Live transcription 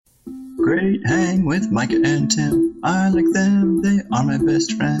Great hang with Micah and Tim. I like them, they are my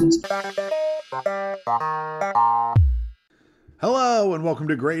best friends. Hello and welcome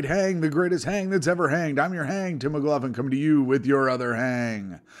to Great Hang, the greatest hang that's ever hanged. I'm your hang, Tim McLaughlin, coming to you with your other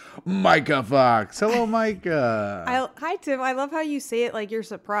hang, Micah Fox. Hello, Micah. Hi, Tim. I love how you say it like you're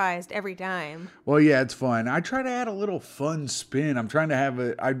surprised every time. Well, yeah, it's fun. I try to add a little fun spin. I'm trying to have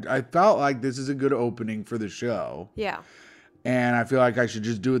I felt like this is a good opening for the show. Yeah. And I feel like I should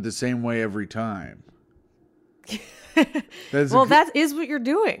just do it the same way every time. That is what you're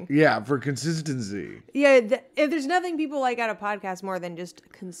doing. Yeah, for consistency. Yeah, if there's nothing people like out of podcasts more than just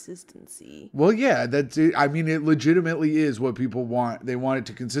consistency. Well, yeah, that's it. I mean, it legitimately is what people want. They want it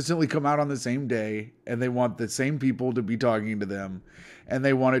to consistently come out on the same day, and they want the same people to be talking to them, and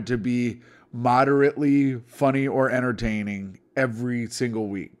they want it to be moderately funny or entertaining every single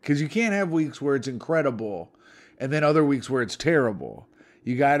week. Because you can't have weeks where it's incredible and then other weeks where it's terrible.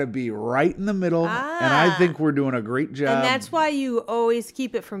 You got to be right in the middle, and I think we're doing a great job. And that's why you always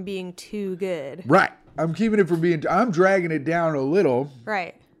keep it from being too good. Right. I'm keeping it from being... I'm dragging it down a little.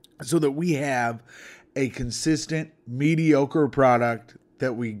 Right. So that we have a consistent, mediocre product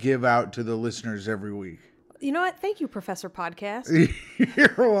that we give out to the listeners every week. You know what? Thank you, Professor Podcast.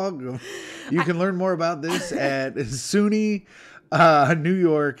 You're welcome. You can learn more about this at SUNY New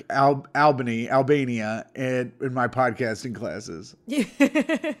York, Albania, and in my podcasting classes.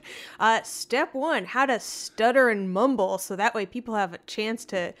 Step 1, how to stutter and mumble so that way people have a chance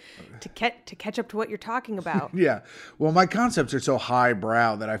to catch up to what you're talking about. Yeah. Well, my concepts are so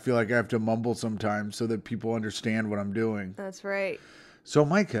highbrow that I feel like I have to mumble sometimes so that people understand what I'm doing. That's right. So,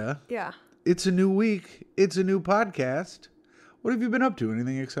 Micah. Yeah. It's a new week. It's a new podcast. What have you been up to?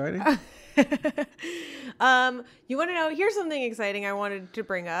 Anything exciting? You want to know? Here's something exciting I wanted to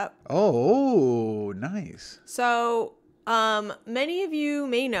bring up. Oh, nice. So, many of you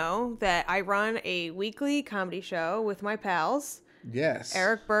may know that I run a weekly comedy show with my pals. Yes.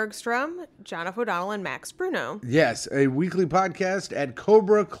 Eric Bergstrom, John F. O'Donnell, and Max Bruno. Yes, a weekly podcast at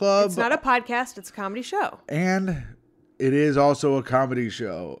Cobra Club. It's not a podcast, it's a comedy show. And it is also a comedy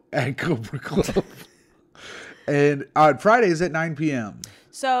show at Cobra Club. And on Fridays at 9 p.m.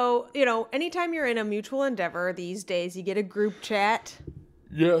 So, anytime you're in a mutual endeavor these days, you get a group chat.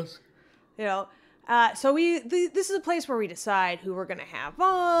 Yes. So this is a place where we decide who we're going to have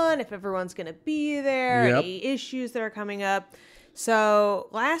on, if everyone's going to be there, Yep. any issues that are coming up. So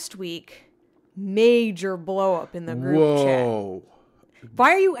last week, major blow up in the group chat.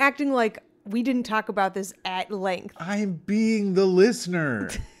 Why are you acting like we didn't talk about this at length? I'm being the listener.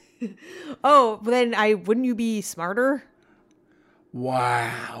 Oh, then wouldn't you be smarter?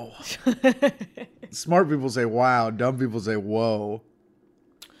 Wow. Smart people say wow. Dumb people say whoa.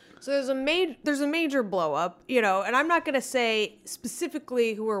 So there's a major blow up, and I'm not going to say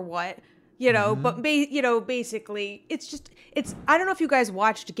specifically who or what, but basically it's I don't know if you guys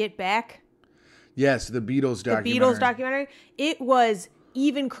watched Get Back. Yes, the Beatles documentary. The Beatles documentary. It was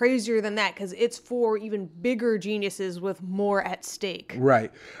even crazier than that because it's for even bigger geniuses with more at stake.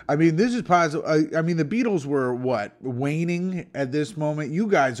 Right. I mean, this is possible. I mean, the Beatles were waning at this moment. You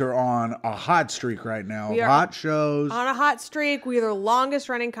guys are on a hot streak right now. Hot shows. On a hot streak. We're the longest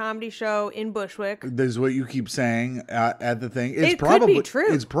running comedy show in Bushwick. This is what you keep saying at the thing. It could be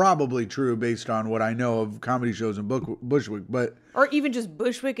true. It's probably true based on what I know of comedy shows in Bushwick, but... Or even just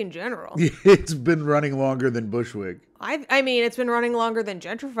Bushwick in general. It's been running longer than Bushwick. I mean, it's been running longer than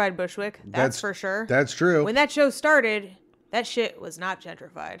gentrified Bushwick. That's for sure. That's true. When that show started, that shit was not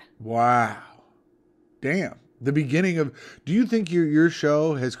gentrified. Wow. Damn. The beginning of... Do you think your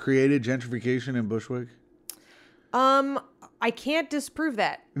show has created gentrification in Bushwick? I can't disprove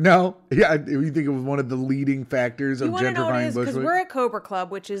that. No. Yeah, you think it was one of the leading factors of gentrifying Bushwick? You want to know what it is? Because we're at Cobra Club,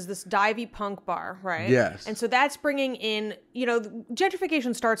 which is this divey punk bar, right? Yes. And so that's bringing in,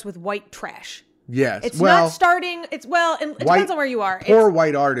 gentrification starts with white trash. Yes. It's not starting. It depends on where you are. Poor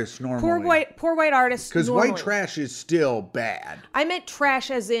white artists normally. Poor white artists. Because white trash is still bad. I meant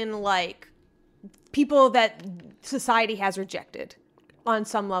trash as in people that society has rejected on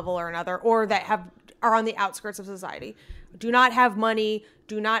some level or another, or that are on the outskirts of society. Do not have money,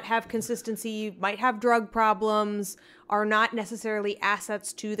 do not have consistency, might have drug problems, are not necessarily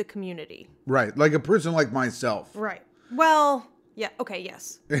assets to the community. Right. Like a person like myself. Right. Well, yeah. Okay.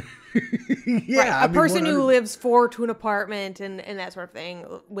 Yes. Yeah. Right. A person who lives 4 to an apartment and that sort of thing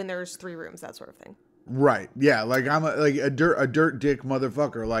when there's 3 rooms, that sort of thing. Right. Yeah. Like I'm a dirt dick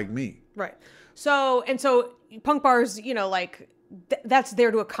motherfucker like me. Right. So punk bars, that's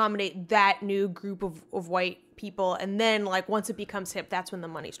there to accommodate that new group of white people. And then once it becomes hip, that's when the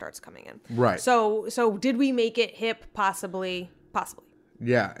money starts coming in. Right. So did we make it hip? Possibly.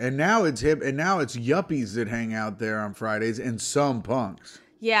 Yeah, and now it's hip, and now it's yuppies that hang out there on Fridays, and some punks.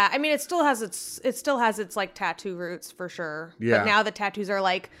 Yeah, I mean, it still has its like tattoo roots for sure. Yeah. But now the tattoos are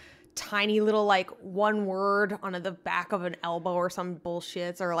like tiny little like one word on the back of an elbow or some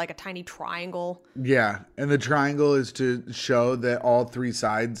bullshits, or like a tiny triangle. Yeah, and the triangle is to show that all three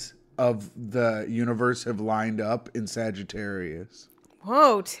sides of the universe have lined up in Sagittarius.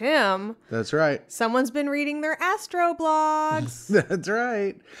 Whoa, Tim. That's right. Someone's been reading their astro blogs. That's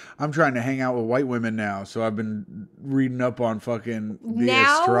right. I'm trying to hang out with white women now, so I've been reading up on fucking the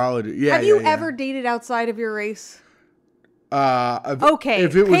astrology. Yeah. Have you ever dated outside of your race? Okay.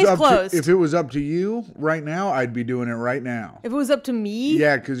 If it was up to you right now, I'd be doing it right now. If it was up to me?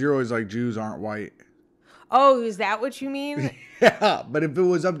 Yeah, because you're always like, Jews aren't white. Oh, is that what you mean? Yeah, but if it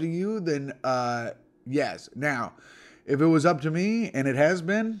was up to you, then yes. Now, if it was up to me, and it has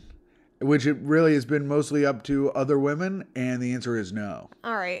been, which it really has been mostly up to other women, and the answer is no.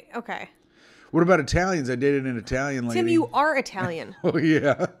 All right. Okay. What about Italians? I dated an Italian lady. Tim, you are Italian. Oh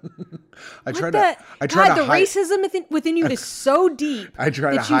yeah. I tried the hide. racism within you is so deep. I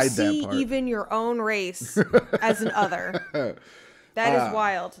try to hide that you part. see even your own race as an other. That is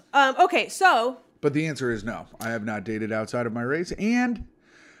wild. Okay, so. But the answer is no. I have not dated outside of my race, and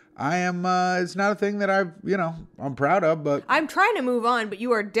I am. It's not a thing that I'm proud of. But I'm trying to move on. But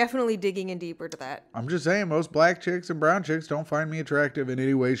you are definitely digging in deeper to that. I'm just saying, most black chicks and brown chicks don't find me attractive in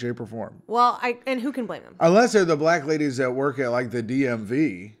any way, shape, or form. Well, and who can blame them? Unless they're the black ladies that work at like the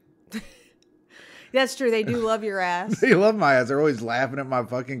DMV. That's true. They do love your ass. They love my ass. They're always laughing at my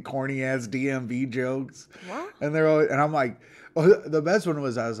fucking corny ass DMV jokes. What? And I'm like, oh, the best one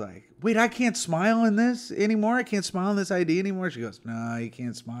was, I was like, wait, I can't smile in this anymore? I can't smile in this ID anymore? She goes, no, you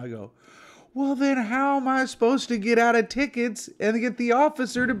can't smile. I go, well, then how am I supposed to get out of tickets and get the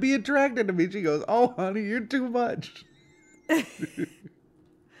officer to be attracted to me? She goes, oh, honey, you're too much. Why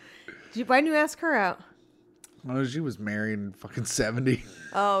didn't you ask her out? Oh, she was married in fucking 70.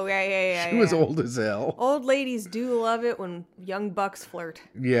 Oh, yeah. She was old as hell. Old ladies do love it when young bucks flirt.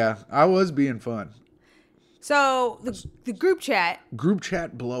 Yeah, I was being fun. So the group chat. Group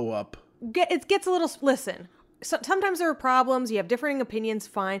chat blow up. It gets a little, listen, sometimes there are problems. You have differing opinions,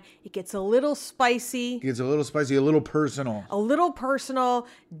 fine. It gets a little spicy. It gets a little spicy, a little personal. A little personal,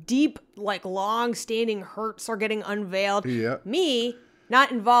 deep, like long-standing hurts are getting unveiled. Yeah. Me, not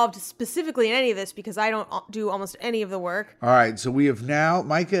involved specifically in any of this because I don't do almost any of the work. All right, so we have now,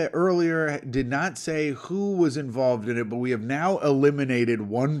 Micah earlier did not say who was involved in it, but we have now eliminated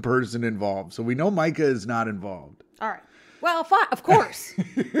one person involved. So we know Micah is not involved. All right. Well, fine, of course.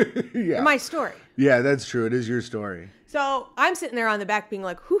 Yeah. My story. Yeah, that's true. It is your story. So I'm sitting there on the back being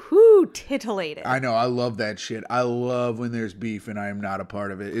like, hoo-hoo, titillated. I know. I love that shit. I love when there's beef and I am not a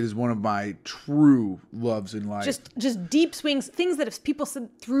part of it. It is one of my true loves in life. Just deep swings, things that if people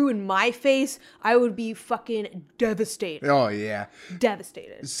threw in my face, I would be fucking devastated. Oh, yeah.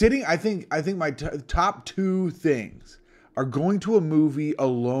 Devastated. I think my top two things are going to a movie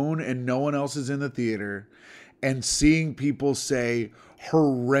alone and no one else is in the theater and seeing people say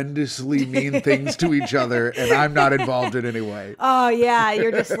horrendously mean things to each other and I'm not involved in any way. Oh, yeah.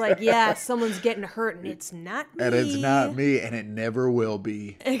 You're just like, yeah, someone's getting hurt and it's not me. And it's not me and it never will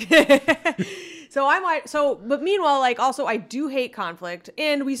be. But meanwhile, like also I do hate conflict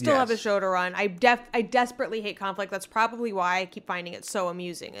and we still have a Yes. show to run. I desperately hate conflict. That's probably why I keep finding it so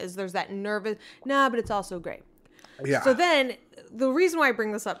amusing is there's that nervous, but it's also great. Yeah. So then the reason why I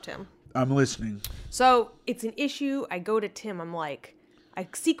bring this up, Tim. I'm listening. So it's an issue. I go to Tim. I'm like, I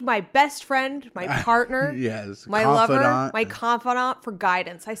seek my best friend, my partner, Yes. my confidant. lover, my confidant for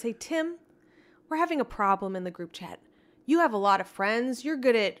guidance. I say, Tim, we're having a problem in the group chat. You have a lot of friends. You're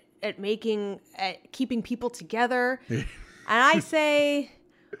good at keeping people together. And I say,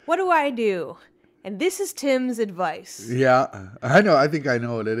 what do I do? And this is Tim's advice. Yeah. I know. I think I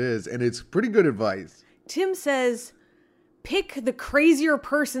know what it is. And it's pretty good advice. Tim says, pick the crazier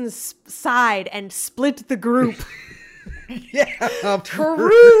person's side and split the group. Yeah.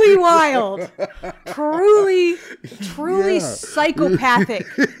 Truly wild. Truly Yeah. psychopathic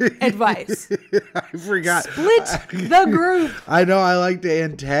advice. I forgot. Split the group. I know I like to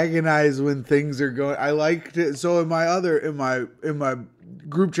antagonize when things are going. I like to. So in my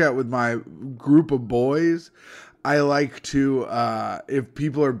group chat with my group of boys, I like to if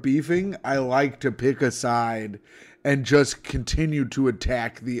people are beefing, I like to pick a side and just continue to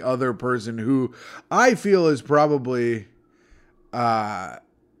attack the other person who I feel is probably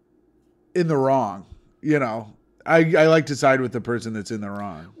in the wrong. You know, I like to side with the person that's in the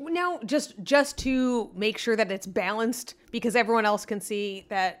wrong. Now, just to make sure that it's balanced, because everyone else can see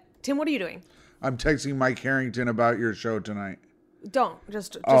that. Tim, what are you doing? I'm texting Mike Harrington about your show tonight. Don't.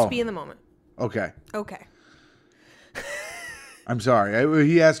 Just Oh. be in the moment. Okay. Okay. I'm sorry.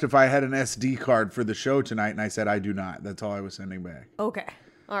 He asked if I had an SD card for the show tonight, and I said I do not. That's all I was sending back. Okay.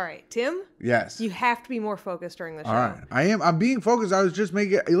 All right. Tim, Yes. you have to be more focused during the show. All right. I am. I'm being focused. I was just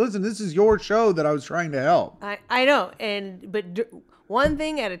making. Hey, listen, this is your show that I was trying to help. I know. But one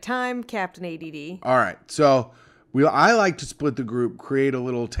thing at a time, Captain ADD. All right. So I like to split the group, create a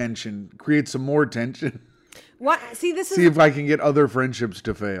little tension, create some more tension. What? See, this See is if I can get other friendships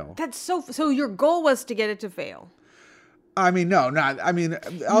to fail. that's so your goal was to get it to fail. I mean, no, not. I mean,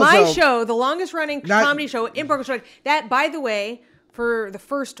 also, My show, the longest running Not- comedy show in Brooklyn, Show, that, by the way, for the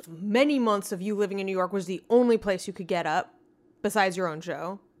first many months of you living in New York, was the only place you could get up besides your own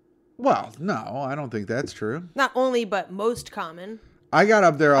show. Well, no, I don't think that's true. Not only, but most common. I got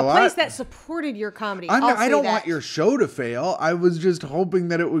up there a lot. Place that supported your comedy. I don't want your show to fail. I was just hoping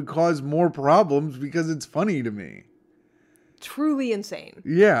that it would cause more problems because it's funny to me. Truly insane.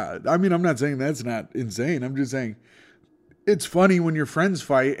 Yeah. I mean, I'm not saying that's not insane. I'm just saying it's funny when your friends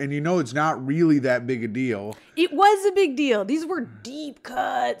fight and you know it's not really that big a deal. It was a big deal. These were deep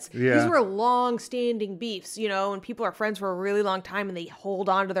cuts. Yeah. These were long-standing beefs, when people are friends for a really long time and they hold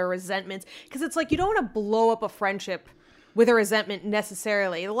on to their resentments. Because it's like, you don't want to blow up a friendship with a resentment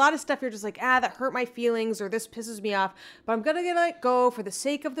necessarily. A lot of stuff you're just like, that hurt my feelings or this pisses me off, but I'm going to let it go for the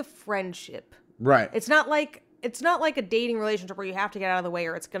sake of the friendship. Right. It's not like a dating relationship where you have to get out of the way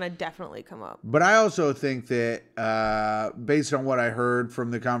or it's going to definitely come up. But I also think that based on what I heard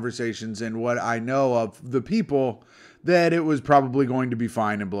from the conversations and what I know of the people, that it was probably going to be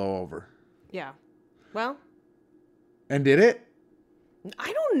fine and blow over. Yeah. Well, And did it?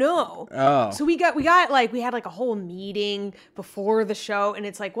 I don't know. Oh. So we had like a whole meeting before the show, and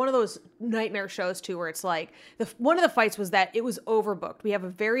it's like one of those nightmare shows too, where it's like one of the fights was that it was overbooked. We have a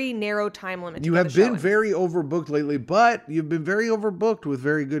very narrow time limit. You have been very overbooked lately, but you've been very overbooked with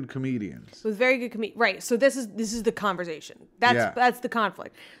very good comedians. with very good right. So this is the conversation. That's the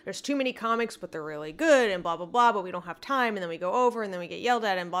conflict. There's too many comics, but they're really good, and blah blah blah. But we don't have time, and then we go over, and then we get yelled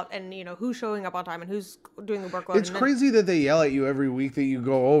at, and blah, and who's showing up on time, and who's doing the workload. It's crazy that they yell at you every week that you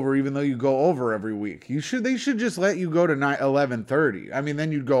go over, even though you go over every week. They should just let you go to 11:30. I mean,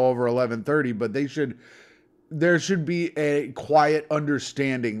 then you'd go over 11:30, but there should be a quiet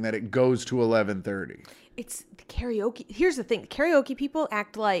understanding that it goes to 11:30. It's the karaoke. Here's the thing. Karaoke people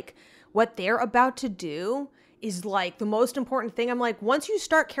act like what they're about to do is like the most important thing. I'm like, once you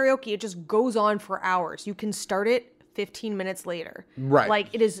start karaoke, it just goes on for hours. You can start it 15 minutes later. Right. Like,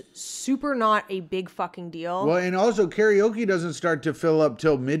 it is super not a big fucking deal. Well, and also karaoke doesn't start to fill up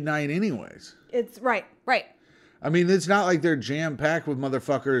till midnight anyways. It's right. I mean, it's not like they're jam-packed with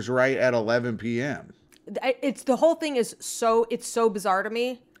motherfuckers right at 11 p.m. It's the whole thing is it's so bizarre to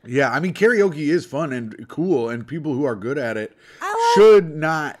me. Yeah, I mean, karaoke is fun and cool, and people who are good at it should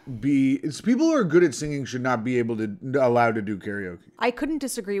not be. People who are good at singing should not be allowed to do karaoke. I couldn't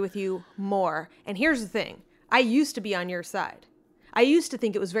disagree with you more. And here's the thing. I used to be on your side. I used to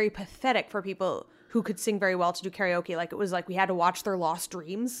think it was very pathetic for people who could sing very well to do karaoke. Like, it was like we had to watch their lost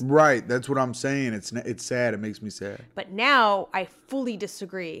dreams. Right, that's what I'm saying. It's sad. It makes me sad. But now I fully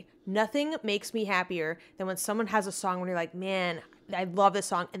disagree. Nothing makes me happier than when someone has a song when you're like, man, I love this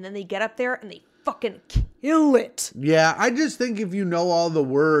song. And then they get up there and they fucking kill it. Yeah, I just think if you know all the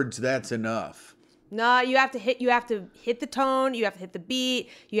words, that's enough. Nah, you have to hit the tone, you have to hit the beat,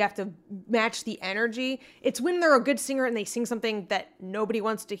 you have to match the energy. It's when they're a good singer and they sing something that nobody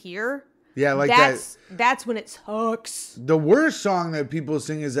wants to hear. Yeah, like that's when it sucks. The worst song that people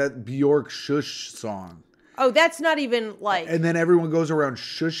sing is that Bjork Shush song. Oh, that's not even like... And then everyone goes around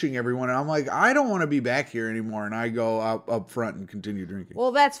shushing everyone. And I'm like, I don't want to be back here anymore. And I go up front and continue drinking.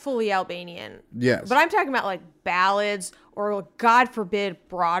 Well, that's fully Albanian. Yes. But I'm talking about like ballads or, God forbid,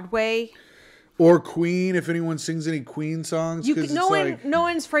 Broadway. Or Queen, if anyone sings any Queen songs. No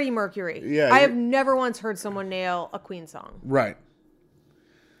one's Freddie Mercury. Yeah, I have never once heard someone nail a Queen song. Right.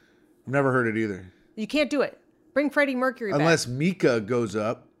 I've never heard it either. You can't do it. Bring Freddie Mercury Unless back. Mika goes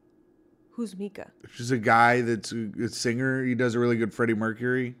up. Who's Mika? She's a guy that's a singer. He does a really good Freddie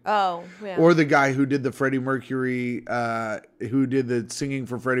Mercury. Oh, yeah. Or the guy who did the Freddie Mercury, who did the singing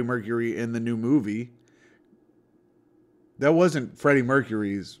for Freddie Mercury in the new movie. That wasn't Freddie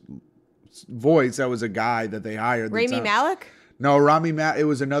Mercury's voice. That was a guy that they hired. Rami Malek? No, it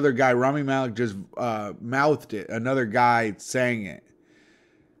was another guy. Rami Malek just mouthed it. Another guy sang it.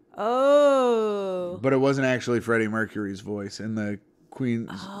 Oh. But it wasn't actually Freddie Mercury's voice in the Queen's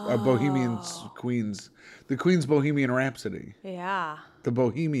the Queen's Bohemian Rhapsody. Yeah. The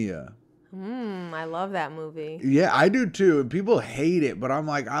Bohemia. I love that movie. Yeah, I do too. And people hate it, but I'm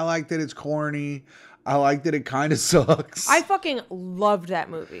like, I like that it's corny. I like that it kind of sucks. I fucking loved that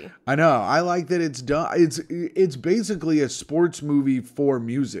movie. I know. I like that it's done. It's basically a sports movie for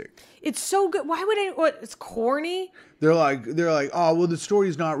music. It's so good. Why would what? It's corny. They're like, oh well, the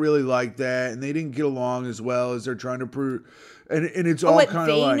story's not really like that, and they didn't get along as well as they're trying to prove. And it's all kind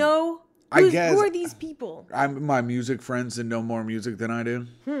of like, they know. I guess, who are these people? My music friends that know more music than I do.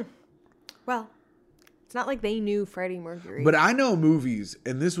 Well, it's not like they knew Freddie Mercury. But I know movies,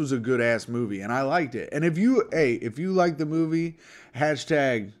 and this was a good ass movie, and I liked it. And if you like the movie,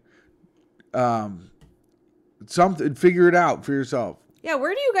 hashtag something, figure it out for yourself. Yeah,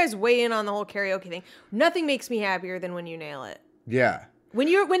 where do you guys weigh in on the whole karaoke thing? Nothing makes me happier than when you nail it. Yeah.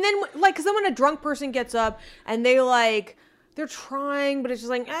 Because then when a drunk person gets up and they're trying, but it's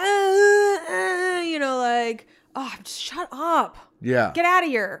just like, just shut up. Yeah. Get out of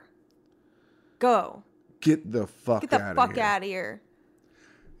here. Go. Get the fuck out of here.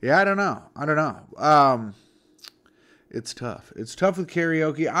 Yeah, I don't know. It's tough. It's tough with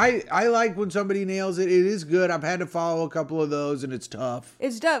karaoke. I like when somebody nails it. It is good. I've had to follow a couple of those, and it's tough.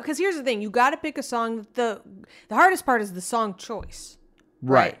 It's tough because here's the thing: you got to pick a song. The hardest part is the song choice.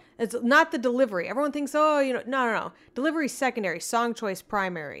 Right. It's not the delivery. Everyone thinks, no. Delivery's secondary. Song choice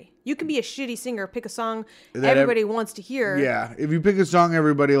primary. You can be a shitty singer, pick a song everybody wants to hear. Yeah. If you pick a song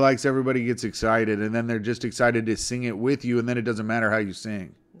everybody likes, everybody gets excited, and then they're just excited to sing it with you, and then it doesn't matter how you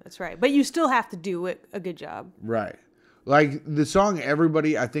sing. That's right. But you still have to do it a good job. Right. Like the song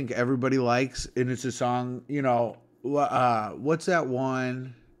I think everybody likes, and it's a song, what's that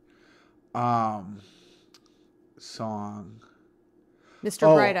one song?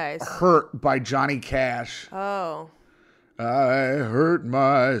 Mr. Bright Eyes. Hurt by Johnny Cash. Oh. I hurt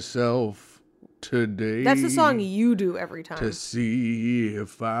myself today. That's the song you do every time. To see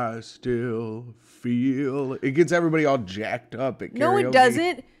if I still feel. It gets everybody all jacked up at karaoke. No, it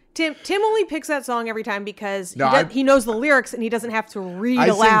doesn't. Tim only picks that song every time because he knows the lyrics and he doesn't have to read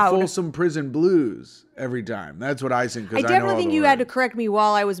aloud. I sing Folsom Prison Blues every time. That's what I sing. I definitely think you had to correct me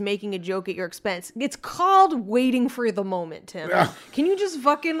while I was making a joke at your expense. It's called waiting for the moment, Tim. Can you just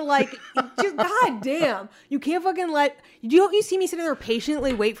fucking goddamn. You can't fucking you see me sitting there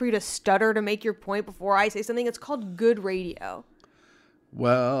patiently wait for you to stutter to make your point before I say something? It's called good radio.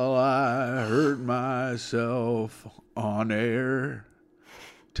 Well, I hurt myself on air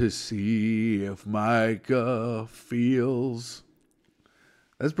to see if Micah feels.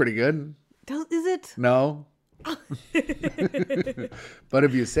 That's pretty good. Is it? No. But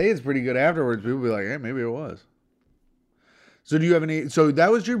if you say it's pretty good afterwards, people will be like, hey, maybe it was. So do you have any? So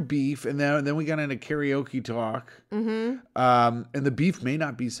that was your beef, and then we got into karaoke talk. Mm-hmm. And the beef may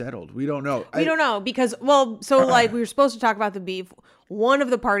not be settled. We don't know. We don't know because, we were supposed to talk about the beef. One of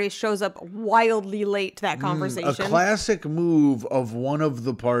the parties shows up wildly late to that conversation. A classic move of one of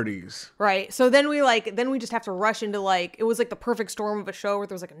the parties. Right. So then we just have to rush into it was like the perfect storm of a show where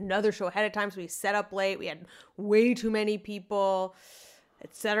there was another show ahead of time. So we set up late. We had way too many people,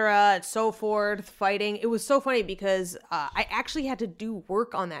 etc. and so forth, fighting. It was so funny because I actually had to do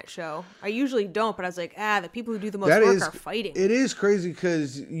work on that show. I usually don't, but I was like, the people who do the most work are fighting. It is crazy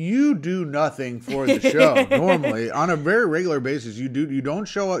because you do nothing for the show normally on a very regular basis. You don't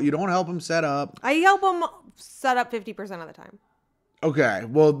show up. You don't help them set up. I help them set up 50% of the time. Okay,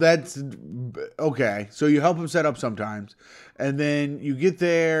 well that's okay. So you help them set up sometimes, and then you get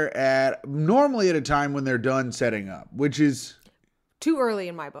there normally at a time when they're done setting up, which is too early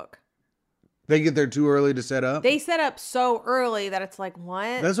in my book. They get there too early to set up? They set up so early that it's like,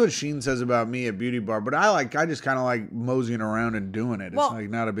 what? That's what Sheen says about me at Beauty Bar. But I just kind of like moseying around and doing it. It's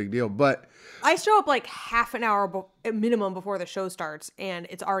not a big deal. But I show up half an hour at minimum before the show starts and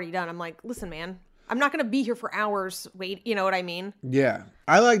it's already done. I'm like, listen, man, I'm not going to be here for hours. Wait, you know what I mean? Yeah.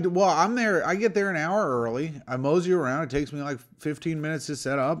 I'm there. I get there an hour early. I mosey around. It takes me 15 minutes to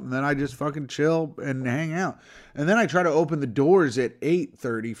set up. And then I just fucking chill and hang out. And then I try to open the doors at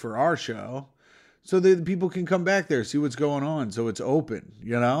 8:30 for our show. So that people can come back there, see what's going on. So it's open,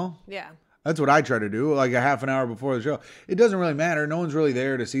 Yeah. That's what I try to do, a half an hour before the show. It doesn't really matter. No one's really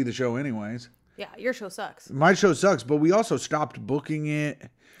there to see the show anyways. Yeah, your show sucks. My show sucks, but we also stopped booking it.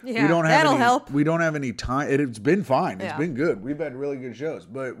 Yeah, that'll help. We don't have any time. It's been fine. It's been good. We've had really good shows,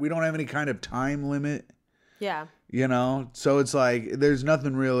 but we don't have any kind of time limit. Yeah. So it's there's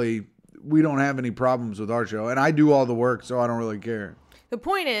nothing really, we don't have any problems with our show. And I do all the work, so I don't really care. The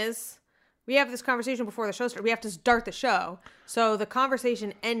point is, we have this conversation before the show starts. We have to start the show. So the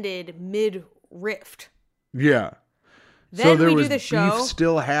conversation ended mid-rift. Yeah. Then we do the show. Beef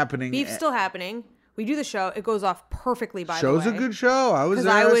still happening. We do the show. It goes off perfectly, by the way. Show's a good show. I was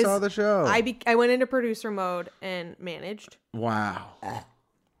there. I saw the show. I went into producer mode and managed. Wow.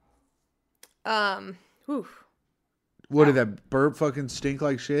 Whew. What did that burp fucking stink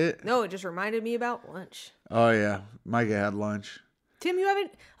like shit? No, it just reminded me about lunch. Oh yeah, Micah had lunch. Tim, you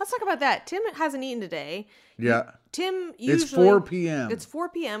haven't. Let's talk about that. Tim hasn't eaten today. Yeah. Tim usually. It's 4 p.m. It's 4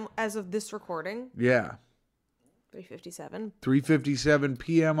 p.m. as of this recording. Yeah. 3:57. 3:57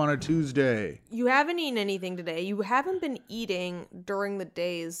 p.m. on a Tuesday. You haven't eaten anything today. You haven't been eating during the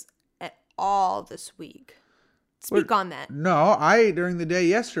days at all this week. Speak on that. No, I ate during the day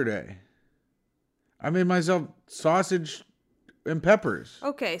yesterday. I made myself sausage and peppers.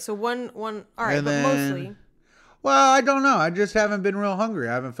 Okay, so one. All right, And but then- mostly. Well, I don't know. I just haven't been real hungry.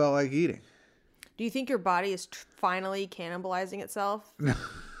 I haven't felt like eating. Do you think your body is finally cannibalizing itself?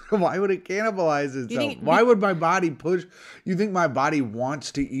 Why would it cannibalize itself? think- Why would my body push? You think my body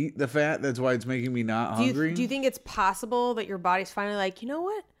wants to eat the fat? That's why it's making me not hungry? Do you think it's possible that your body's finally like, you know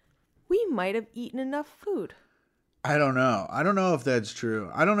what? We might have eaten enough food. I don't know. I don't know if that's true.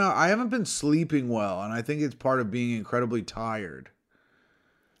 I don't know. I haven't been sleeping well, and I think it's part of being incredibly tired.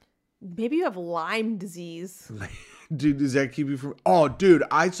 Maybe you have Lyme disease. Dude, does that keep you from... Oh, dude,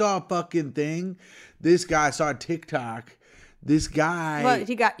 I saw a fucking thing. This guy, I saw a TikTok. This guy... What,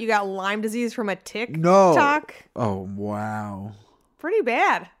 you got Lyme disease from a tick? No. Talk? Oh, wow. Pretty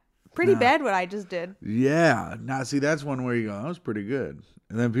bad. Pretty bad what I just did. Yeah. Now, see, that's one where you go, that was pretty good.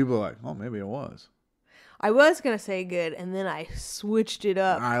 And then people are like, oh, maybe it was. I was going to say good, and then I switched it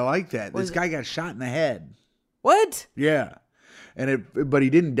up. I like that. This guy got shot in the head. What? Yeah. But he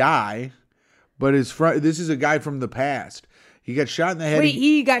didn't die. But this is a guy from the past. He got shot in the head. Wait,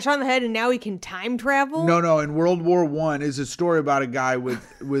 he got shot in the head and now he can time travel? No. In World War I is a story about a guy with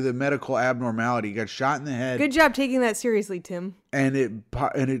a medical abnormality. He got shot in the head. Good job taking that seriously, Tim. And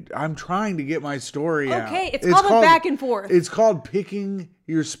I'm trying to get my story out. Okay, it's called a back and forth. It's called picking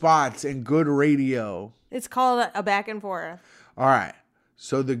your spots and good radio. It's called a back and forth. All right.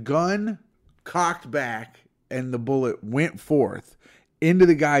 So the gun cocked back and the bullet went forth into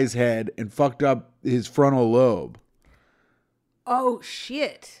the guy's head and fucked up his frontal lobe. Oh,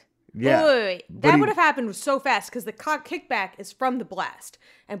 shit. Yeah. Wait. But That he- would have happened so fast because the kickback is from the blast.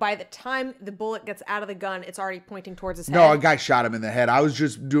 And by the time the bullet gets out of the gun, it's already pointing towards his head. No, a guy shot him in the head. I was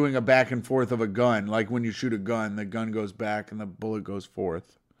just doing a back and forth of a gun. Like when you shoot a gun, the gun goes back and the bullet goes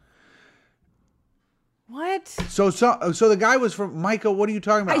forth. What? So the guy was from Micah. What are you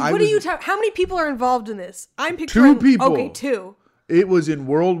talking about? How many people are involved in this? I'm picturing... people. Okay, 2. It was in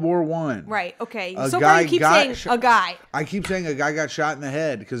World War I. Right, okay. A So guy far you keep got saying a guy. I keep saying a guy got shot in the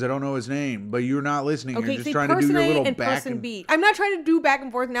head because I don't know his name, but you're not listening. Okay, You're just say trying to do person your A little and back person and B. I'm not trying to do back and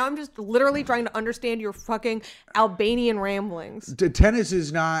forth now. I'm just literally trying to understand your fucking Albanian ramblings. Tennis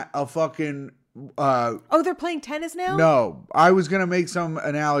is not a fucking. Oh, they're playing tennis now? No, I was gonna make some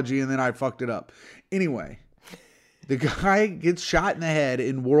analogy and then I fucked it up. Anyway, the guy gets shot in the head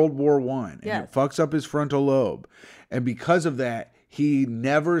in World War I, and Yes. it fucks up his frontal lobe, and because of that, he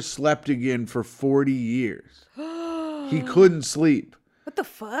never slept again for 40 years. He couldn't sleep. What the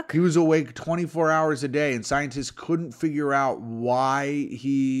fuck? He was awake 24 hours a day, and scientists couldn't figure out why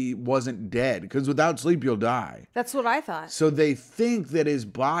he wasn't dead. Because without sleep, you'll die. That's what I thought. So they think that his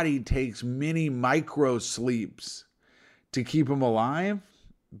body takes mini micro sleeps to keep him alive,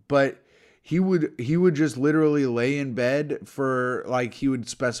 but he would just literally lay in bed for he would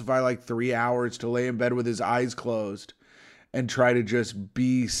specify 3 hours to lay in bed with his eyes closed and try to just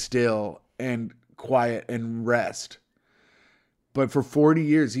be still and quiet and rest. But for 40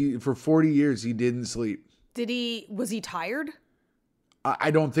 years he didn't sleep. Was he tired?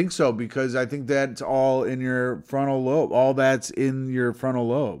 I don't think so, because I think that's all in your frontal lobe. All that's in your frontal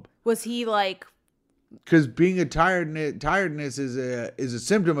lobe. Was he Because being a tiredness is a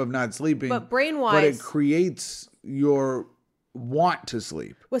symptom of not sleeping. But brain-wise- but it creates your want to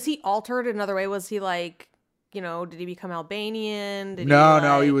sleep. was he altered another way? Was he did he become Albanian?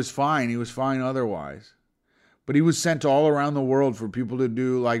 No, he was fine. He was fine otherwise. But he was sent all around the world for people to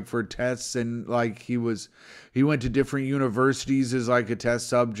do for tests, and he went to different universities as a test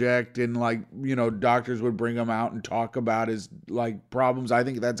subject, and doctors would bring him out and talk about his problems. I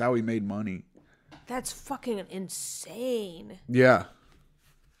think that's how he made money. That's fucking insane. Yeah.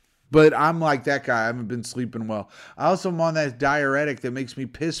 But I'm like that guy. I haven't been sleeping well. I also am on that diuretic that makes me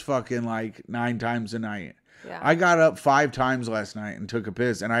piss fucking 9 times a night. Yeah. I got up 5 times last night and took a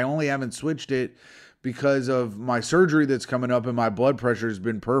piss, and I only haven't switched it because of my surgery that's coming up, and my blood pressure has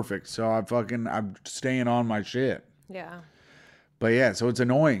been perfect. So I'm staying on my shit. Yeah. But yeah, so it's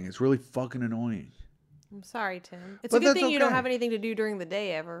annoying. It's really fucking annoying. I'm sorry, Tim. It's But a good that's thing you don't okay. have anything to do during the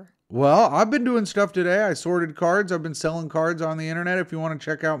day ever. Well, I've been doing stuff today. I sorted cards. I've been selling cards on the internet. If you want to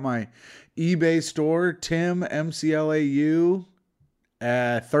check out my eBay store, Tim, MCLAU,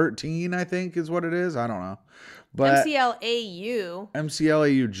 13, I think, is what it is. I don't know. But MCLAU.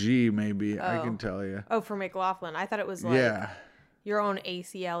 MCLAUG, maybe. I Oh. can tell you. Oh, for McLaughlin. I thought it was like Yeah. your own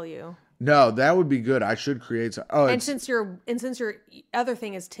ACLU. No, that would be good. I should create some. Oh, And it's, since your other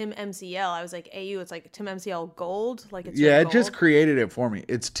thing is Tim MCL, I was like AU. It's like Tim MCL Gold. Like it's yeah, your it just gold. created it for me.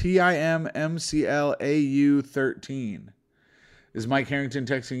 It's TIMMCLAU 13. Is Mike Harrington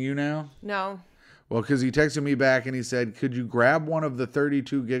texting you now? No. Well, because he texted me back and he said, could you grab one of the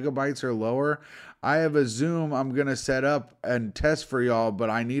 32 gigabytes or lower? I have a Zoom I'm going to set up and test for y'all, but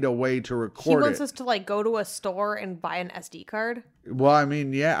I need a way to He record wants it. us to like go to a store and buy an SD card. Well, I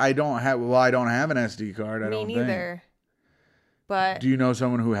mean, yeah, I don't have an SD card. I Me don't neither. But think. Do you know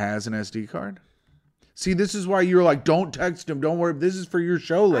someone who has an SD card? See, this is why you're like, don't text him. Don't worry. This is for your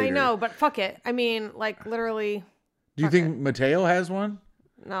show later. I know, but fuck it. I mean, like literally. Do you fuck think Mateo has one?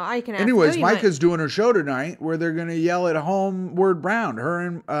 No, I can ask. Anyways, No, you might. Micah's doing her show tonight where they're going to yell at Homeward Bound. Her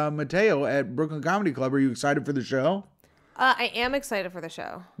and Mateo at Brooklyn Comedy Club. Are you excited for the show? I am excited for the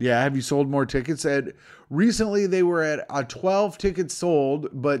show. Yeah. Have you sold more tickets? Recently, they were at 12 tickets sold,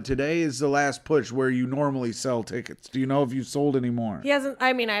 but today is the last push where you normally sell tickets. Do you know if you sold any more? He hasn't.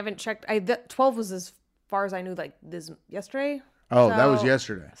 I mean, I haven't checked. 12 was as far as I knew. Like this yesterday. Oh, that was So-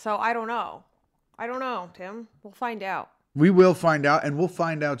 yesterday. So I don't know. Tim. We'll find out. We will find out, and we'll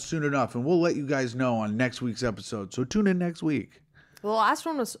find out soon enough, and we'll let you guys know on next week's episode. So tune in next week. The last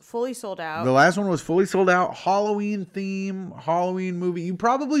one was fully sold out. The last one was fully sold out. Halloween theme, Halloween movie. You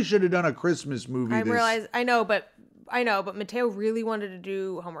probably should have done a Christmas movie. I know, but Mateo really wanted to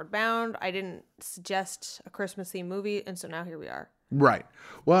do Homeward Bound. I didn't suggest a Christmas themed movie, and so now here we are. Right.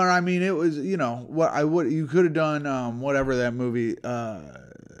 Well, I mean, it was, you could have done whatever that movie,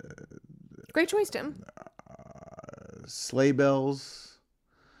 Great choice, Tim. Sleigh Bells,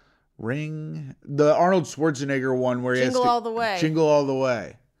 Ring, the Arnold Schwarzenegger one where he Jingle has to, All the Way. Jingle All the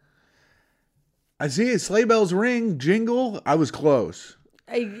Way. I see it. Sleigh Bells Ring, Jingle. I was close.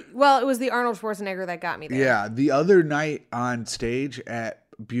 Well, it was the Arnold Schwarzenegger that got me there. Yeah. The other night on stage at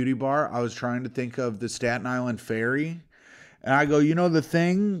Beauty Bar, I was trying to think of the Staten Island Ferry. And I go, you know the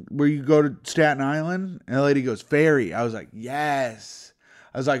thing where you go to Staten Island? And the lady goes, ferry. I was like, yes.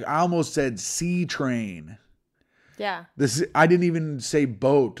 I was like, I almost said sea train. Yeah. I didn't even say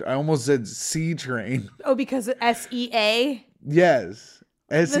boat. I almost said sea train. Oh, because SEA? Yes.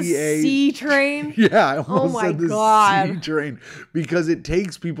 The SEA. sea train? Yeah, I almost my said the God. sea train because it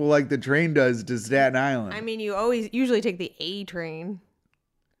takes people like the train does to Staten Island. I mean, you usually take the A train.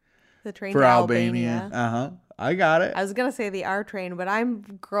 The train for to Albania. I got it. I was going to say the R train, but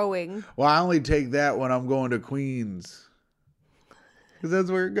I'm growing. Well, I only take that when I'm going to Queens because that's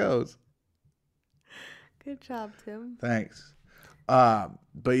where it goes. Good job, Tim. Thanks.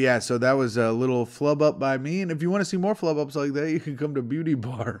 But yeah, so that was a little flub up by me. And if you want to see more flub ups like that, you can come to Beauty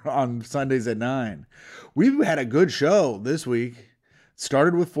Bar on Sundays at 9. We've had a good show this week.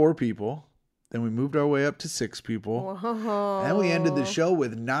 Started with 4 people. Then we moved our way up to 6 people. Whoa. And we ended the show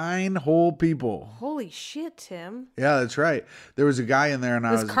with 9 whole people. Holy shit, Tim. Yeah, that's right. There was a guy in there and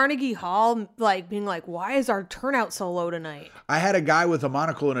I Was was... Carnegie Hall being like, why is our turnout so low tonight? I had a guy with a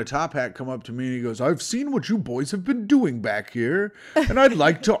monocle and a top hat come up to me and he goes, I've seen what you boys have been doing back here, and I'd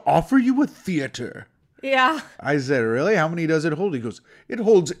like to offer you a theater. Yeah. I said, really? How many does it hold? He goes, it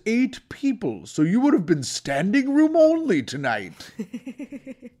holds 8 people, so you would have been standing room only tonight.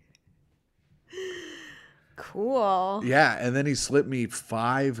 Cool. Yeah, and then he slipped me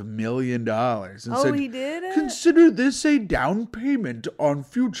 $5 million and Oh, said, he did it? consider this a down payment on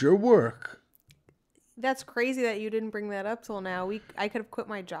future work. That's crazy that you didn't bring that up till now. I could have quit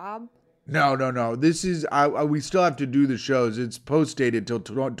my job. No. This is, we still have to do the shows. It's post-dated till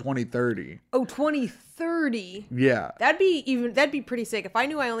 2030. Oh, 2030. Yeah. That'd be pretty sick. If I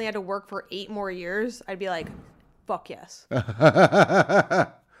knew I only had to work for 8 more years, I'd be like, fuck yes.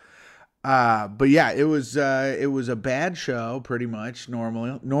 But yeah, it was a bad show, pretty much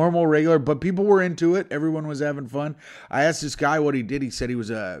normal, regular, but people were into it. Everyone was having fun. I asked this guy what he did. He said he was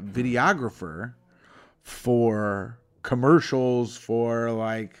a videographer for commercials for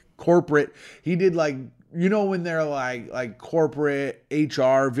like corporate. He did like, when they're like corporate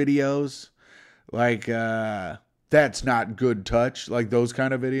HR videos, like, that's not good touch, like those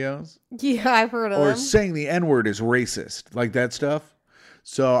kind of videos. Yeah, I've heard of Or them. saying the N-word is racist, like that stuff.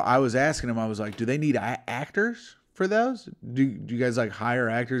 So I was asking him, I was like, do they need actors for those? Do you guys like hire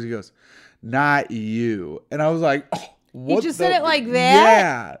actors? He goes, not you. And I was like, oh, what? He just said it like that?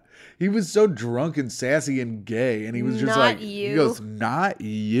 Yeah. He was so drunk and sassy and gay. And he was just Not like, you. he goes, not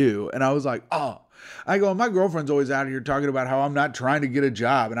you. And I was like, oh. I go, my girlfriend's always out here talking about how I'm not trying to get a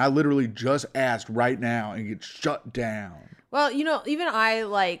job. And I literally just asked right now and get shut down. Well, even I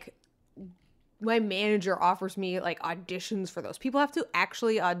like my manager offers me like auditions for those. People have to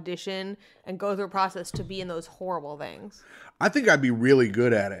actually audition and go through a process to be in those horrible things. I think I'd be really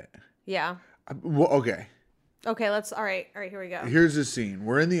good at it. Yeah. Well, okay. Okay, all right, here we go. Here's the scene.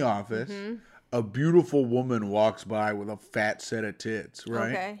 We're in the office. A beautiful woman walks by with a fat set of tits,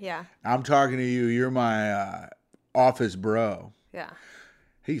 right? Okay, yeah. I'm talking to you. You're my office bro. Yeah.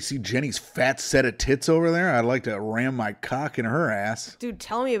 Hey, you see Jenny's fat set of tits over there? I'd like to ram my cock in her ass. Dude,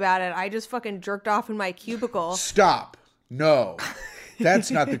 tell me about it. I just fucking jerked off in my cubicle. Stop. No.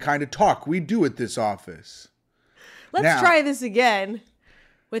 That's not the kind of talk we do at this office. Let's try this again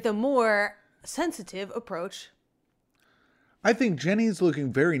with a more sensitive approach. I think Jenny's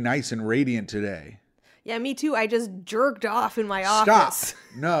looking very nice and radiant today. Yeah, me too. I just jerked off in my office. Stop.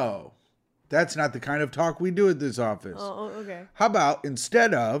 No. That's not the kind of talk we do at this office. Oh, okay. How about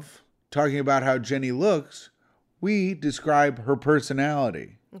instead of talking about how Jenny looks, we describe her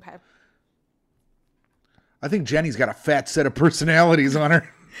personality? Okay. I think Jenny's got a fat set of personalities on her.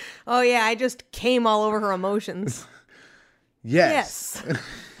 Oh, yeah. I just came all over her emotions. Yes.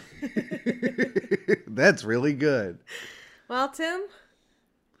 That's really good. Well, Tim,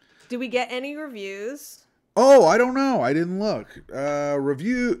 did we get any reviews? Oh, I don't know. I didn't look.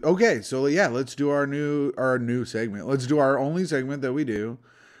 Review. Okay, so yeah, let's do our new segment. Let's do our only segment that we do.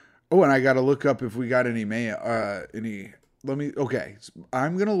 Oh, and I got to look up if we got any mail. Okay,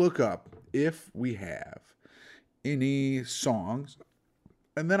 I'm gonna look up if we have any songs,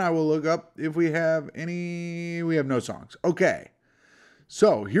 and then I will look up if we have any. We have no songs. Okay.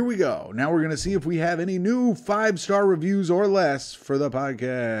 So here we go. Now we're going to see if we have any new 5-star reviews or less for the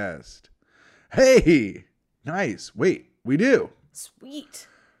podcast. Hey, nice. Wait, we do. Sweet.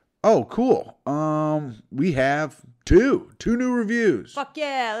 Oh, cool. We have two new reviews. Fuck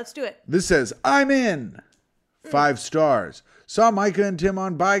yeah, let's do it. This says, I'm in. 5 stars. Saw Micah and Tim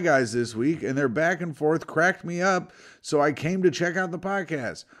on Bye Guys this week, and their back and forth cracked me up, so I came to check out the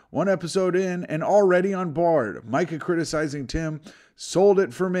podcast. 1 episode in and already on board. Micah criticizing Tim sold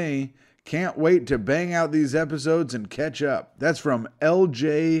it for me. Can't wait to bang out these episodes and catch up. That's from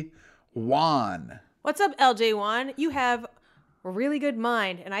LJ Juan. What's up, LJ Juan? You have a really good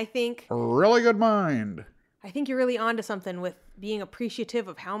mind, and I think Really good mind. you're really onto something with being appreciative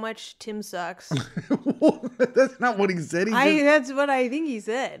of how much Tim sucks. That's not what he said. That's what I think he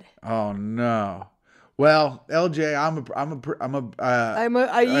said. Oh no. Well, LJ,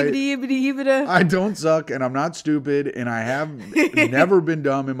 I don't suck, and I'm not stupid, and I have never been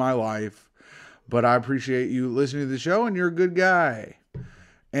dumb in my life. But I appreciate you listening to the show, and you're a good guy.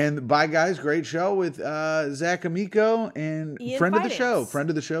 And Bye Guys, great show with Zach Amico and Ian friend of the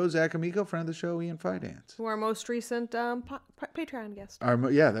Fidance. show, Zach Amico, friend of the show, Ian Fidance. Who our most recent Patreon guest.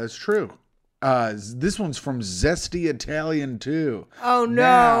 Yeah, that's true. This one's from Zesty Italian too. Oh no!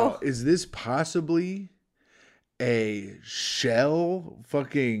 Now, is this possibly a shell?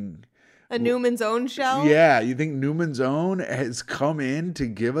 Fucking a Newman's Own shell? Yeah, you think Newman's Own has come in to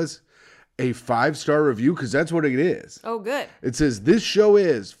give us a 5-star review? Because that's what it is. Oh, good. It says this show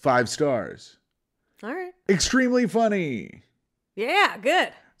is 5 stars. All right. Extremely funny. Yeah,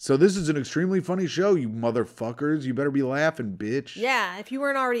 good. So this is an extremely funny show, you motherfuckers. You better be laughing, bitch. Yeah, if you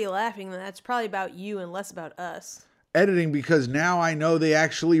weren't already laughing, then that's probably about you and less about us. Editing, because now I know they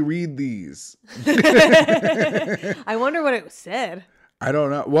actually read these. I wonder what it said. I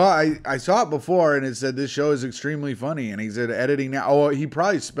don't know. Well, I saw it before, and it said this show is extremely funny. And he said editing now. Oh, he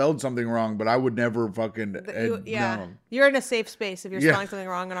probably spelled something wrong, but I would never fucking know. You're in a safe space if you're spelling something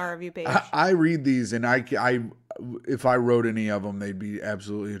wrong on our review page. I read these, and I if I wrote any of them, they'd be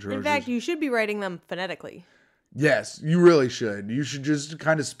absolutely atrocious. In fact, you should be writing them phonetically. Yes, you really should. You should just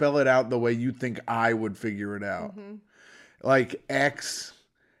kind of spell it out the way you think I would figure it out. Mm-hmm. Like X,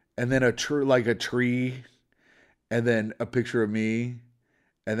 and then a tree, and then a picture of me,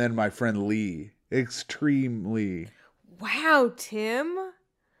 and then my friend Lee. Extremely. Wow, Tim.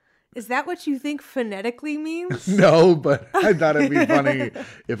 Is that what you think phonetically means? No, but I thought it'd be funny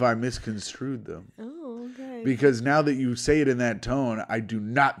if I misconstrued them. Oh, okay. Because now that you say it in that tone, I do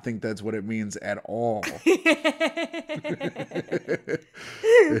not think that's what it means at all.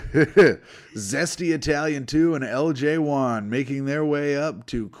 Zesty Italian 2 and LJ Juan making their way up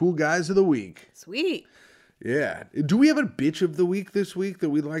to Cool Guys of the Week. Sweet. Yeah. Do we have a bitch of the week this week that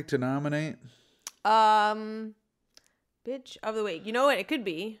we'd like to nominate? Bitch of the week. You know what? It could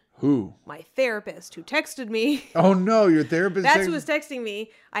be. Who? My therapist who texted me. Oh no, your therapist. That's who was texting me.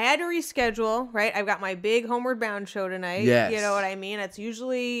 I had to reschedule, right? I've got my big Homeward Bound show tonight. Yes. You know what I mean? It's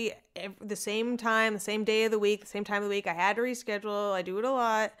usually the same time, the same day of the week, the same time of the week. I had to reschedule. I do it a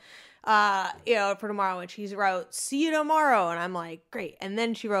lot. for tomorrow. And she wrote, see you tomorrow. And I'm like, great. And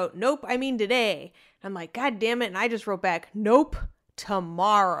then she wrote, nope, I mean today. I'm like, God damn it. And I just wrote back, nope,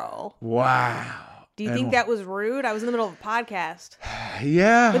 tomorrow. Wow. Do you think that was rude? I was in the middle of a podcast.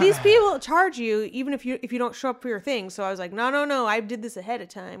 Yeah. But these people charge you even if you don't show up for your thing. So I was like, no, I did this ahead of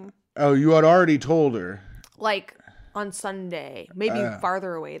time. Oh, you had already told her. Like on Sunday, maybe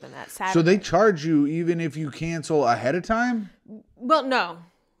farther away than that. Saturday. So they charge you even if you cancel ahead of time? Well, no.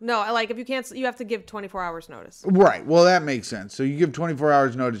 Like if you cancel, you have to give 24 hours notice. Right. Well, that makes sense. So you give 24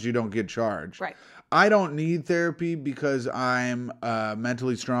 hours notice, you don't get charged. Right. I don't need therapy because I'm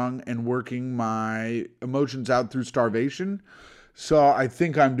mentally strong and working my emotions out through starvation. So I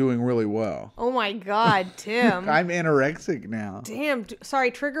think I'm doing really well. Oh my God, Tim. I'm anorexic now. Damn. Sorry.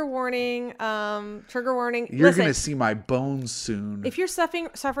 Trigger warning. Trigger warning. You're going to see my bones soon. If you're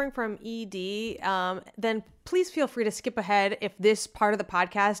suffering from ED, then please feel free to skip ahead if this part of the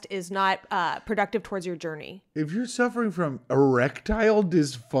podcast is not productive towards your journey. If you're suffering from erectile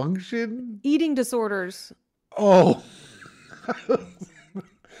dysfunction? Eating disorders. Oh.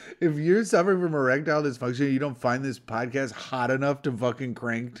 If you're suffering from erectile dysfunction, you don't find this podcast hot enough to fucking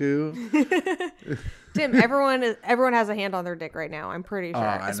crank to. Tim, everyone has a hand on their dick right now. I'm pretty sure,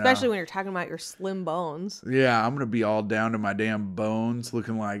 I especially know. when you're talking about your slim bones. Yeah, I'm gonna be all down to my damn bones,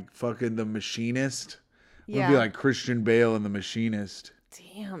 looking like fucking The Machinist. I'm gonna be like Christian Bale in The Machinist.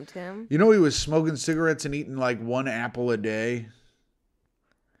 Damn, Tim. You know he was smoking cigarettes and eating like one apple a day.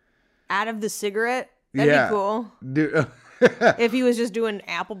 Out of the cigarette, that'd be cool. Dude, If he was just doing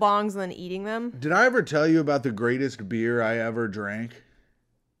apple bongs and then eating them. did I ever tell you about the greatest beer I ever drank?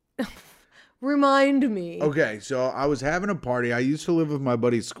 Remind me. Okay, so I was having a party. I used to live with my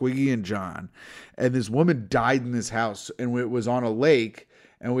buddies Squiggy and John, and this woman died in this house, and it was on a lake,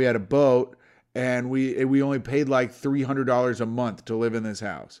 and we had a boat, and we only paid like $300 a month to live in this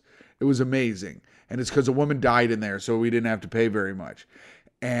house. It was amazing, and it's because a woman died in there, so we didn't have to pay very much.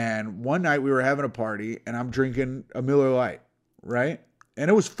 And one night we were having a party, and I'm drinking a Miller Lite, right? And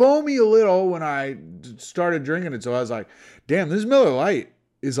it was foamy a little when I started drinking it, so I was like, damn, this Miller Lite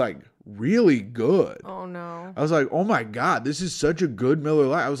is like really good. Oh no. I was like, oh my God, this is such a good Miller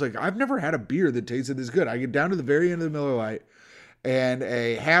Lite. I was like, I've never had a beer that tasted this good. I get down to the very end of the Miller Lite, and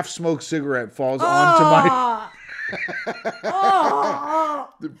a half-smoked cigarette falls onto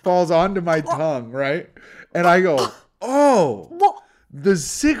my tongue, right? And I go, oh, the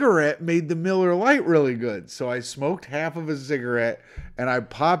cigarette made the Miller Lite really good. So I smoked half of a cigarette and I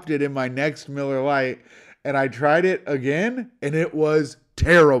popped it in my next Miller Lite, and I tried it again and it was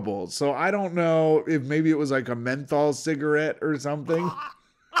terrible. So I don't know if maybe it was like a menthol cigarette or something.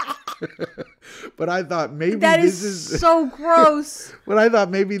 But I thought maybe this is so gross. But I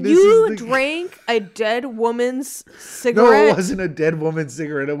thought maybe this You is drank a dead woman's No, cigarette. it wasn't a dead woman's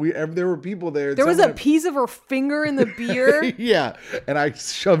cigarette. There were people there. There was a piece of her finger in the beer. Yeah, and I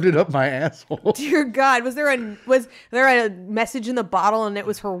shoved it up my asshole. Dear God, was there a message in the bottle and it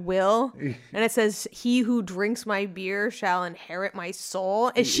was her will? And it says, "He who drinks my beer shall inherit my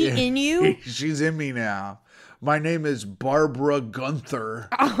soul." Is she in you? She's in me now. My name is Barbara Gunther.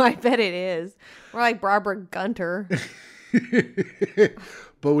 Oh, I bet it is. We're like Barbara Gunter.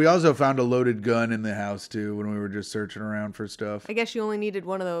 But we also found a loaded gun in the house too when we were just searching around for stuff. I guess you only needed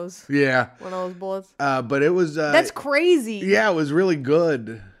one of those. Yeah. One of those bullets. But it was That's crazy. yeah, it was really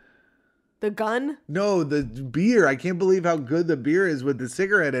good. The gun? No, the beer. I can't believe how good the beer is with the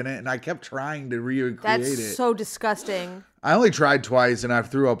cigarette in it, and I kept trying to recreate That's it. so disgusting. I only tried twice and I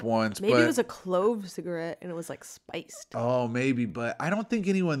threw up once. Maybe but, it was a clove cigarette and it was like spiced. Oh, maybe, but I don't think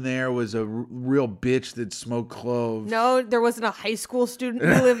anyone there was a real bitch that smoked cloves. No, there wasn't a high school student who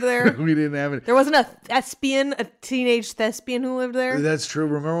lived there. We didn't have it. There wasn't a teenage thespian who lived there. That's true.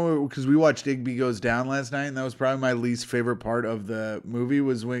 Remember, because we watched Igby Goes Down last night, and that was probably my least favorite part of the movie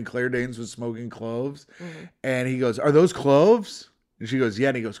was when Claire Danes was smoking cloves. Mm-hmm. And he goes, "Are those cloves?" And she goes, "Yeah."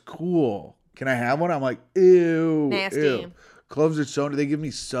 And he goes, "Cool. Can I have one?" I'm like, "Ew. Nasty. Ew." Cloves are so, they give me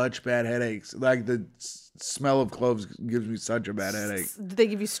such bad headaches. Like the smell of cloves gives me such a bad headache. Did they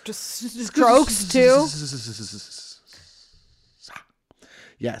give you strokes too?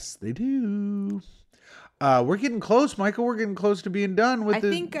 Yes, they do. We're getting close, Michael. We're getting close to being done with I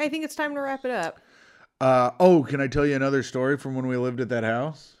think it's time to wrap it up. Can I tell you another story from when we lived at that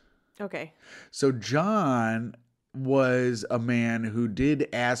house? Okay. So John was a man who did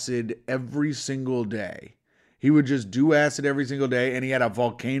acid every single day. He would just do acid every single day, and he had a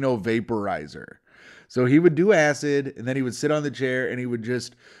volcano vaporizer. So he would do acid, and then he would sit on the chair, and he would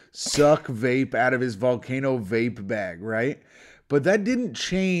just suck vape out of his volcano vape bag, right? But that didn't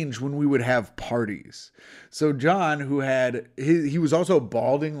change when we would have parties. So John, who had, he was also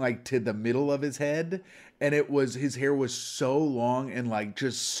balding like to the middle of his head. And his hair was so long and like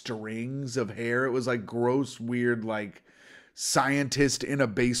just strings of hair. It was like gross, weird, like scientist in a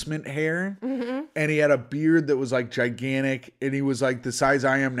basement hair. Mm-hmm. And he had a beard that was like gigantic. And he was like the size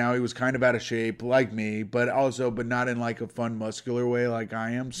I am now. He was kind of out of shape like me, but not in like a fun muscular way like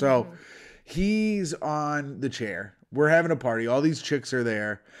I am. So he's on the chair. We're having a party. All these chicks are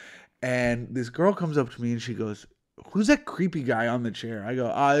there. And this girl comes up to me and she goes, "Who's that creepy guy on the chair?" I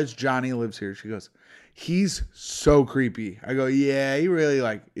go, "Oh, it's Johnny, lives here." She goes, "He's so creepy." I go, "Yeah, he really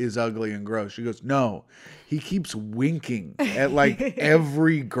like is ugly and gross." She goes, "No, he keeps winking at like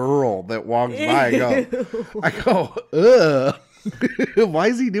every girl that walks by." I go, "Ugh." "Why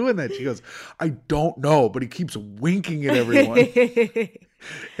is he doing that?" She goes, "I don't know, but he keeps winking at everyone."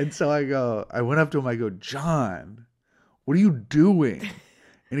 And so I went up to him, I go, "John, what are you doing?"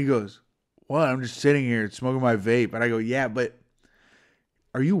 And he goes, "Well, I'm just sitting here smoking my vape." And I go, "Yeah, but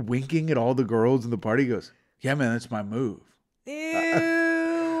are you winking at all the girls in the party?" He goes, "Yeah, man, that's my move." Ew.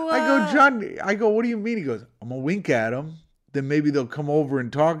 I go, "John," "What do you mean?" He goes, "I'm going to wink at them. Then maybe they'll come over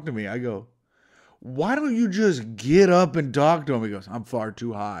and talk to me." I go, "Why don't you just get up and talk to him?" He goes, "I'm far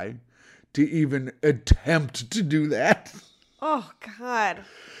too high to even attempt to do that." Oh, God.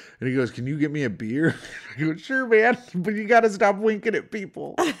 And he goes, "Can you get me a beer?" I go, "Sure, man, but you got to stop winking at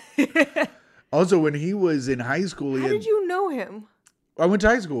people." Also, when he was in high school, How did you know him? I went to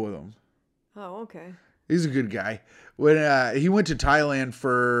high school with him. Oh, okay. He's a good guy. When he went to Thailand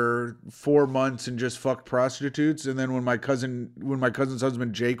for 4 months and just fucked prostitutes, and then when my cousin's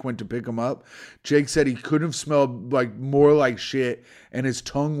husband Jake went to pick him up, Jake said he couldn't have smelled like more like shit, and his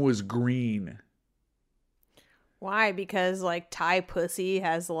tongue was green. Why? Because like Thai pussy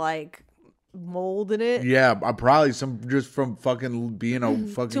has like mold in it. Yeah, probably some just from fucking being a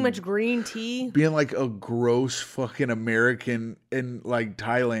fucking Too much green tea. being like a gross fucking American in like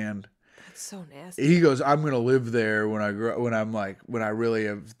Thailand. That's so nasty. He goes, "I'm gonna live there when I grow, when I really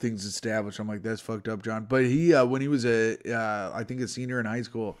have things established." I'm like, "That's fucked up, John." But he when he was I think a senior in high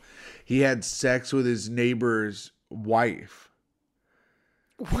school, he had sex with his neighbor's wife.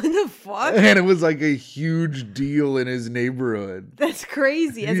 What the fuck? And it was like a huge deal in his neighborhood. That's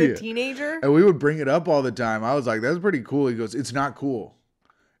crazy. As a teenager? And we would bring it up all the time. I was like, "That's pretty cool." He goes, "It's not cool.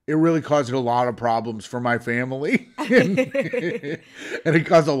 It really caused a lot of problems for my family." And it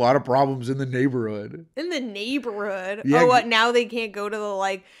caused a lot of problems in the neighborhood. In the neighborhood? Yeah. Oh, what? Now they can't go to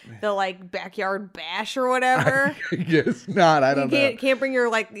the backyard bash or whatever? I guess not. I don't know. Can't bring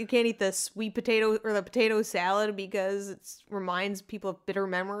your you can't eat the sweet potato or the potato salad because it reminds people of bitter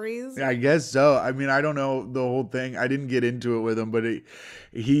memories. I guess so. I mean, I don't know the whole thing. I didn't get into it with him, but it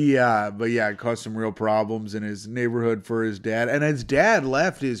caused some real problems in his neighborhood for his dad. And his dad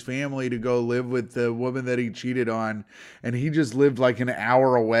left his family to go live with the woman that he cheated on, and he just lived like an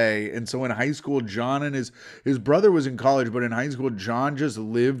hour away. And so in high school, John and his brother was in college, but in high school, John just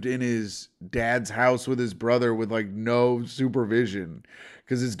lived in his dad's house with his brother with like no supervision,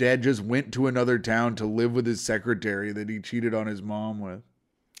 because his dad just went to another town to live with his secretary that he cheated on his mom with.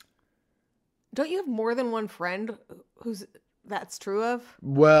 Don't you have more than one friend who's that's true of?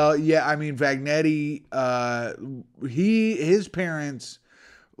 Well, yeah, I mean, Vagnetti, his parents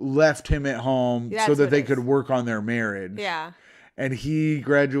left him at home so that they could work on their marriage. Yeah. And he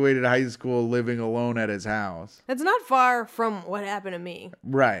graduated high school living alone at his house. That's not far from what happened to me.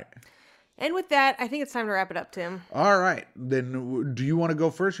 Right. And with that, I think it's time to wrap it up, Tim. All right. Then do you want to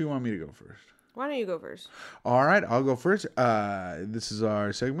go first or you want me to go first? Why don't you go first? All right, I'll go first. This is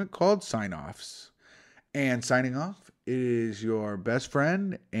our segment called Sign-Offs. And signing off is your best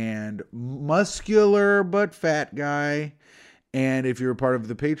friend and muscular but fat guy. And if you're a part of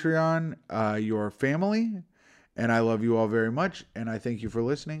the Patreon, your family. And I love you all very much. And I thank you for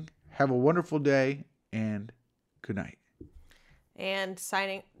listening. Have a wonderful day and good night. And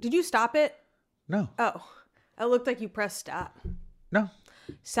signing. Did you stop it? No. Oh, it looked like you pressed stop. No.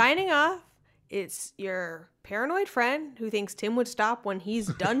 Signing off. It's your paranoid friend who thinks Tim would stop when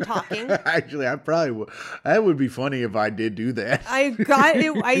he's done talking. Actually, I probably would. That would be funny if I did do that. I got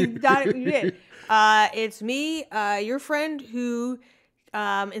it. I thought you did. It's me, your friend who,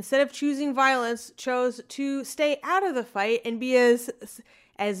 instead of choosing violence, chose to stay out of the fight and be as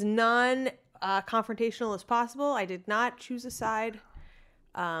non-confrontational as possible. I did not choose a side.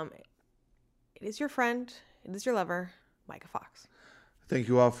 It is your friend. It is your lover, Micah Fox. Thank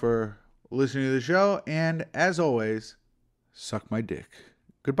you all for listening to the show. And as always, suck my dick.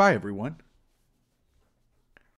 Goodbye, everyone.